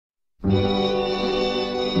How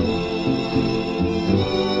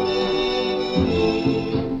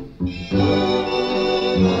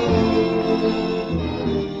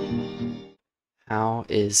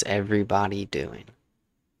is everybody doing?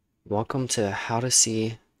 Welcome to how to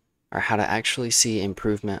actually see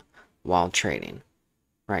improvement while trading.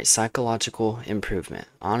 Right, psychological improvement.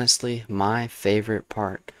 Honestly, my favorite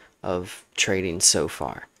part of trading so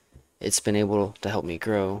far. It's been able to help me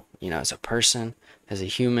grow, as a person, as a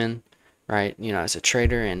human, right? As a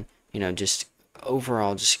trader and, just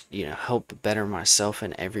overall just, help better myself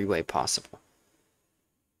in every way possible.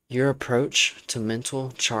 Your approach to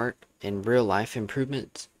mental chart and real life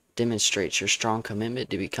improvements demonstrates your strong commitment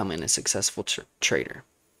to becoming a successful trader.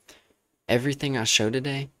 Everything I show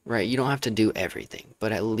today, right? You don't have to do everything,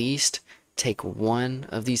 but at least take one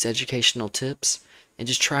of these educational tips and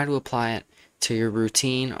just try to apply it to your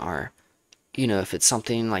routine, or, if it's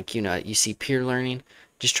something like, you see peer learning,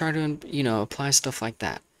 just try to, apply stuff like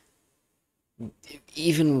that.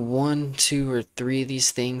 Even one, two, or three of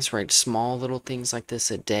these things, right? Small little things like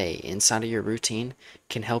this a day inside of your routine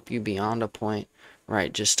can help you beyond a point,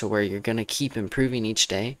 right? Just to where you're going to keep improving each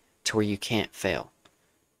day to where you can't fail.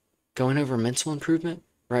 Going over mental improvement,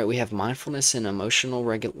 right? We have mindfulness and emotional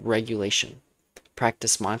regulation.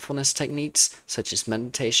 Practice mindfulness techniques such as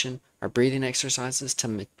meditation or breathing exercises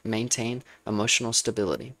to maintain emotional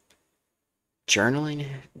stability.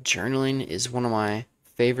 Journaling is one of my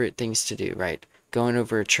favorite things to do, right? Going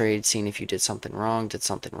over a trade, seeing if you did something wrong, did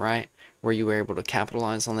something right, where you were able to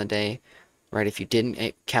capitalize on the day, right? If you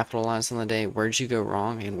didn't capitalize on the day, where'd you go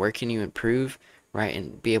wrong and where can you improve, right?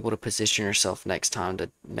 And be able to position yourself next time to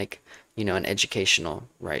make, an educational,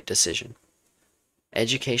 right, decision.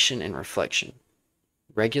 Education and reflection.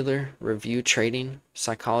 Regular review trading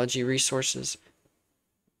psychology resources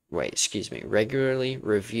regularly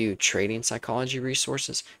review trading psychology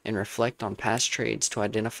resources and reflect on past trades to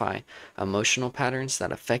identify emotional patterns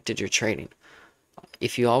that affected your trading.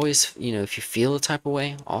 If you always, if you feel a type of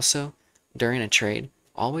way also during a trade,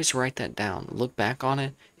 always write that down. Look back on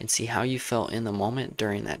it and see how you felt in the moment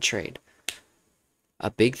during that trade.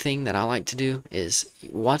 A big thing that I like to do is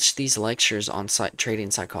watch these lectures on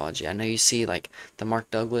trading psychology. I know you see like the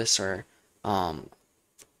Mark Douglas or um,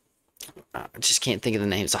 I just can't think of the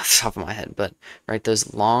names off the top of my head, but right,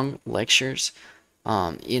 those long lectures,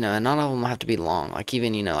 and none of them have to be long. Like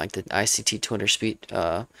even, like the ICT Twitter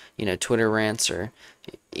Twitter rants or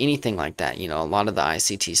anything like that. A lot of the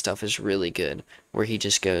ICT stuff is really good, where he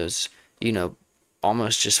just goes,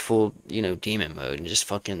 almost just full, demon mode and just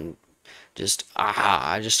fucking,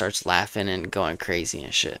 I just starts laughing and going crazy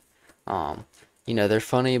and shit. Um, they're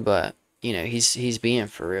funny, but he's being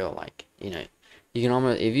for real. Like, you can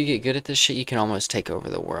almost, if you get good at this shit, you can almost take over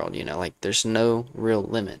the world. Like there's no real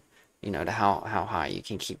limit, to how high you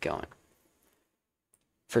can keep going.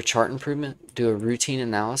 For chart improvement, do a routine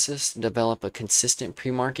analysis, develop a consistent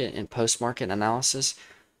pre-market and post-market analysis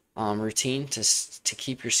routine to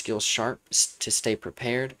keep your skills sharp, to stay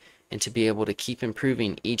prepared, and to be able to keep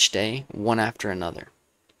improving each day, one after another.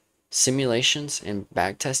 Simulations and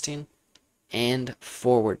back testing and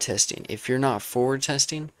forward testing. If you're not forward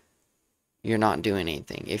testing, you're not doing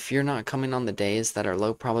anything. If you're not coming on the days that are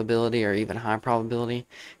low probability or even high probability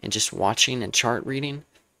and just watching and chart reading,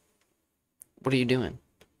 what are you doing?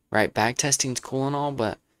 Right? Back testing's cool and all,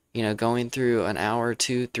 but going through an hour,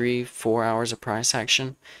 2, 3, 4 hours of price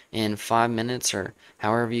action in 5 minutes or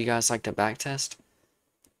however you guys like to back test,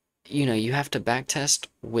 you have to back test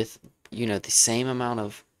with, the same amount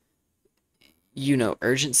of,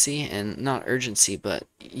 urgency, and not urgency, but,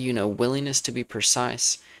 willingness to be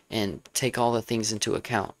precise and take all the things into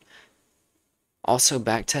account. Also,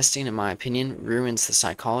 backtesting, in my opinion, ruins the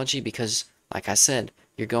psychology because, like I said,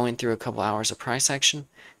 you're going through a couple hours of price action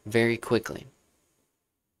very quickly.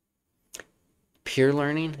 Peer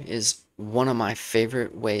learning is one of my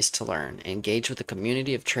favorite ways to learn. Engage with a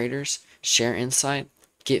community of traders, share insight,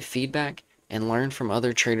 get feedback, and learn from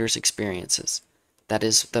other traders' experiences. That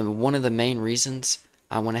is one of the main reasons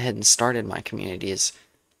I went ahead and started my community, is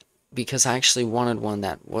because I actually wanted one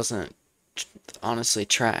that wasn't honestly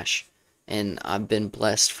trash. And I've been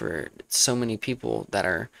blessed for so many people that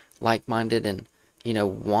are like-minded and,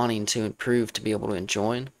 wanting to improve to be able to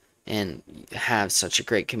join and have such a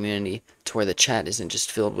great community to where the chat isn't just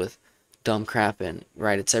filled with dumb crap, and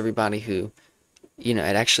right, it's everybody who, it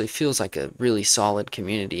actually feels like a really solid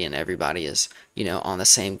community, and everybody is, on the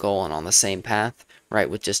same goal and on the same path, right,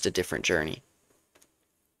 with just a different journey.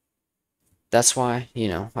 That's why,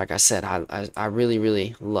 like I said, I really,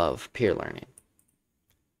 really love peer learning.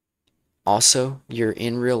 Also, your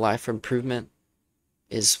in real life improvement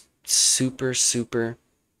is super, super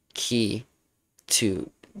key to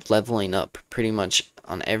leveling up pretty much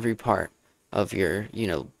on every part of your,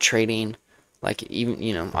 trading, like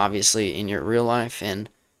even, obviously in your real life, and,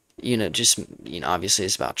 just, obviously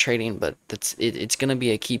it's about trading, but it's going to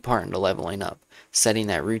be a key part into leveling up. Setting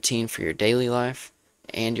that routine for your daily life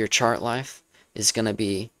and your chart life is going to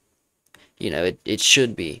be, it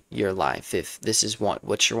should be your life. If this is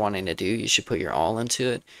what you're wanting to do, you should put your all into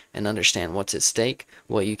it and understand what's at stake,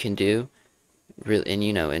 what you can do, really,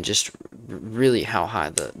 and and just really how high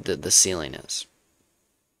the ceiling is.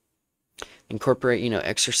 Incorporate,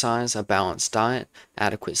 exercise, a balanced diet,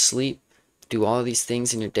 adequate sleep. Do all of these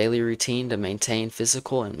things in your daily routine to maintain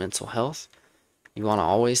physical and mental health. You want to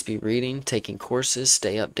always be reading, taking courses,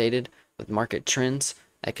 stay updated with market trends,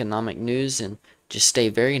 economic news, and just stay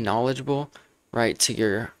very knowledgeable, right, to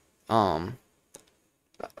your, I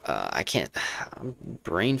can't, I'm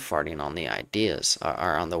brain farting on the ideas,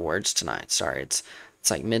 or on the words tonight. Sorry, it's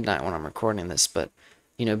like midnight when I'm recording this, but,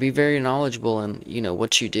 be very knowledgeable in,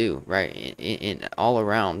 what you do, right, in all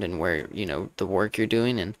around, and where, the work you're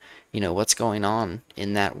doing, and, what's going on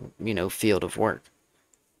in that, field of work.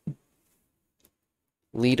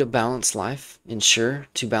 Lead a balanced life. Ensure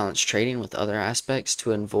to balance trading with other aspects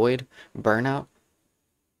to avoid burnout.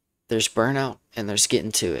 There's burnout and there's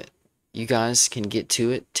getting to it. You guys can get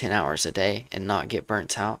to it 10 hours a day and not get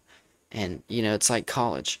burnt out. And, it's like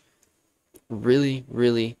college. Really,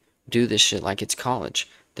 really do this shit like it's college.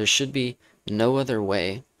 There should be no other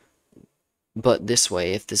way but this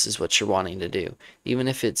way if this is what you're wanting to do. Even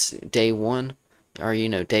if it's day 1 or,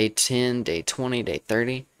 day 10, day 20, day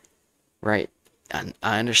 30, right?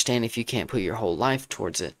 I understand if you can't put your whole life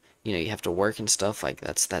towards it. You have to work and stuff, like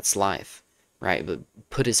that's life, right? But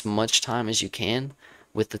put as much time as you can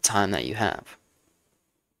with the time that you have.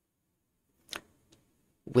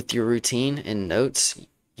 With your routine and notes,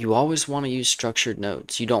 you always want to use structured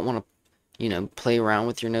notes. You don't want to, play around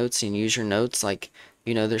with your notes and use your notes like,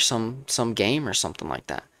 there's some game or something like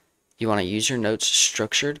that. You want to use your notes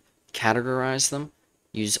structured, categorize them,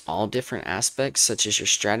 use all different aspects such as your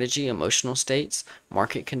strategy, emotional states,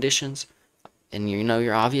 market conditions, and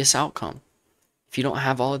your obvious outcome. If you don't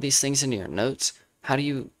have all of these things in your notes, how do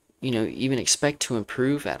you, even expect to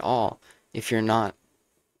improve at all if you're not,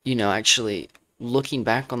 actually looking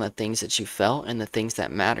back on the things that you felt and the things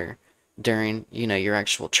that matter during, your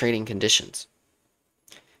actual trading conditions.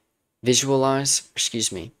 Utilize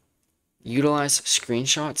screenshots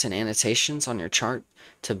and annotations on your chart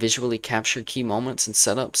to visually capture key moments and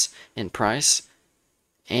setups in price.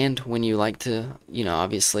 And when you like to,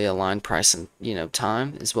 obviously align price and,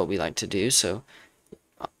 time is what we like to do. So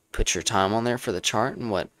put your time on there for the chart and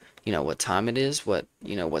what time it is, what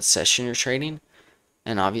session you're trading.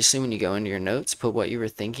 And obviously when you go into your notes, put what you were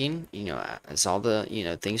thinking, as all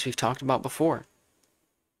the, things we've talked about before.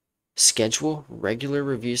 Schedule regular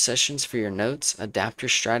review sessions for your notes, adapt your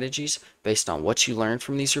strategies based on what you learned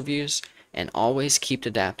from these reviews, and always keep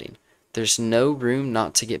adapting. There's no room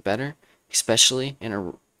not to get better, especially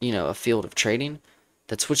in a field of trading.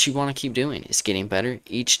 That's what you want to keep doing, is getting better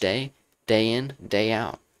each day, day in, day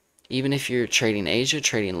out. Even if you're trading Asia,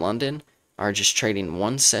 trading London, or just trading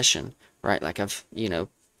one session, right? Like I've,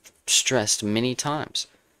 stressed many times.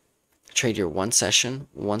 Trade your one session,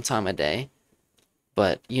 one time a day.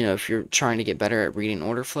 But, if you're trying to get better at reading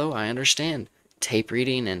order flow, I understand tape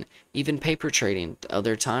reading and even paper trading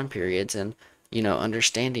other time periods, and,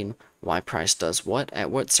 understanding why price does what at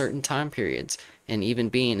what certain time periods, and even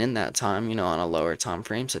being in that time, on a lower time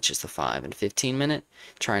frame such as the 5 and 15 minute,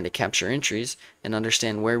 trying to capture entries and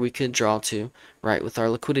understand where we could draw to, right, with our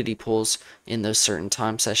liquidity pools in those certain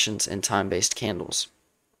time sessions and time-based candles.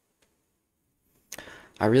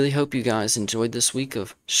 I really hope you guys enjoyed this week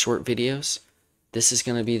of short videos. This is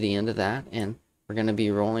going to be the end of that, and we're going to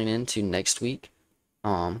be rolling into next week.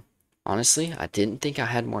 Honestly, I didn't think I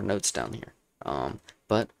had more notes down here.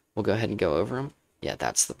 But we'll go ahead and go over them. Yeah,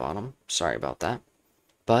 that's the bottom. Sorry about that.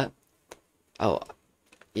 But, oh,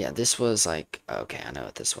 yeah, this was like, okay, I know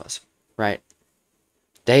what this was. Right.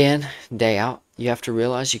 Day in, day out, you have to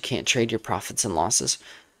realize you can't trade your profits and losses.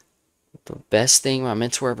 The best thing my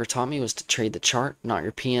mentor ever taught me was to trade the chart, not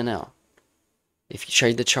your P&L. If you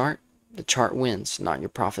trade the chart wins, not your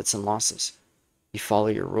profits and losses. You follow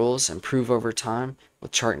your rules, improve over time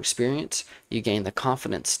with chart experience. You gain the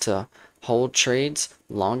confidence to hold trades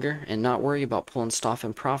longer and not worry about pulling stop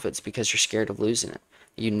in profits because you're scared of losing it.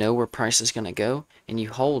 You know where price is going to go, and you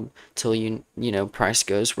hold till price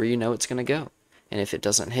goes where it's going to go. And if it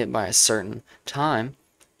doesn't hit by a certain time,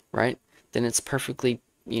 right, then it's perfectly,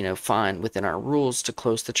 fine within our rules to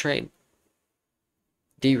close the trade.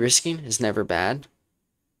 De-risking is never bad.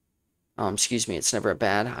 It's never a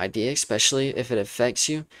bad idea, especially if it affects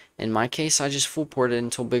you. In my case, I just full ported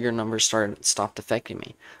until bigger numbers stopped affecting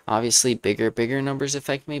me. Obviously, bigger numbers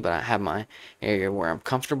affect me, but I have my area where I'm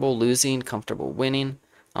comfortable losing, comfortable winning.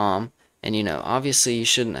 And obviously you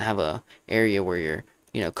shouldn't have a area where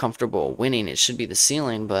you're, comfortable winning. It should be the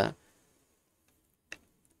ceiling, but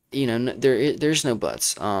there's no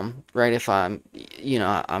buts. Right? If I'm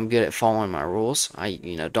good at following my rules. I,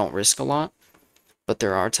 don't risk a lot. But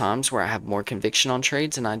there are times where I have more conviction on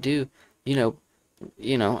trades and I do, you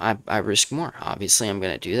know, I risk more. Obviously, I'm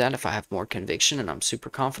going to do that if I have more conviction and I'm super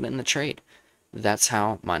confident in the trade. That's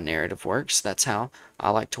how my narrative works. That's how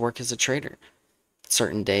I like to work as a trader.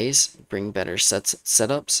 Certain days bring better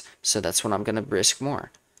setups, so that's when I'm going to risk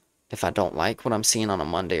more. If I don't like what I'm seeing on a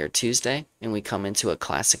Monday or Tuesday and we come into a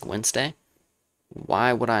classic Wednesday,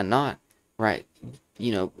 why would I not, right,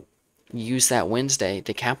 you know, use that Wednesday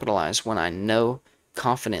to capitalize when I know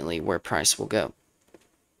confidently where price will go?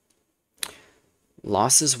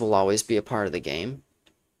 Losses will always be a part of the game.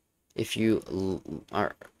 If you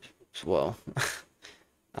are, well,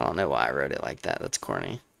 I don't know why I wrote it like that. That's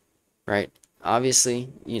corny, right? Obviously,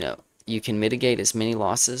 you can mitigate as many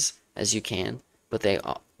losses as you can, but they,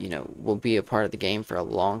 will be a part of the game for a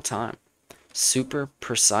long time. Super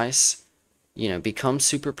precise, become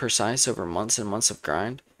super precise over months and months of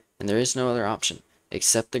grind, and there is no other option.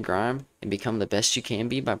 Accept the grind and become the best you can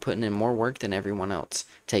be by putting in more work than everyone else.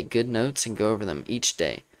 Take good notes and go over them each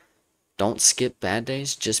day. Don't skip bad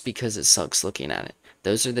days just because it sucks looking at it.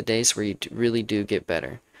 Those are the days where you really do get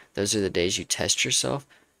better. Those are the days you test yourself.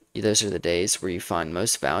 Those are the days where you find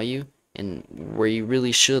most value and where you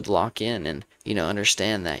really should lock in and,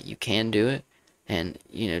 understand that you can do it. And,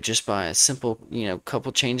 just by a simple,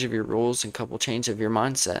 couple change of your rules and couple change of your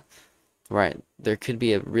mindset, right, there could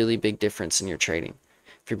be a really big difference in your trading.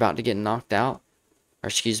 If you're about to get knocked out, or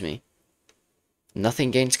excuse me,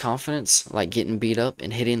 nothing gains confidence like getting beat up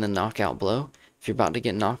and hitting the knockout blow. If you're about to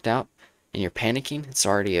get knocked out and you're panicking, it's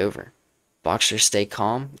already over. Boxers stay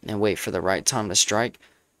calm and wait for the right time to strike.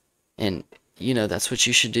 And, that's what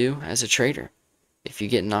you should do as a trader. If you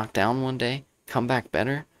get knocked down one day, come back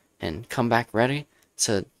better and come back ready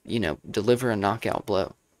to, deliver a knockout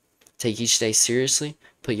blow. Take each day seriously,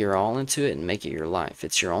 put your all into it, and make it your life.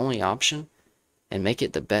 It's your only option, and make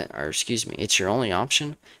it it's your only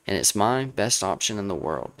option, and it's my best option in the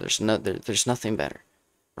world. There's nothing better,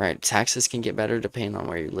 right? Taxes can get better depending on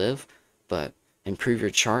where you live, but improve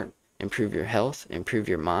your chart, improve your health, improve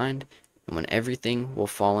your mind, and when everything will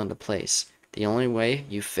fall into place. The only way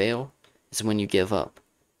you fail is when you give up.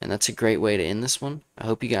 And that's a great way to end this one. I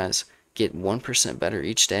hope you guys get 1% better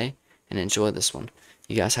each day and enjoy this one.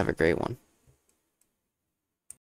 You guys have a great one.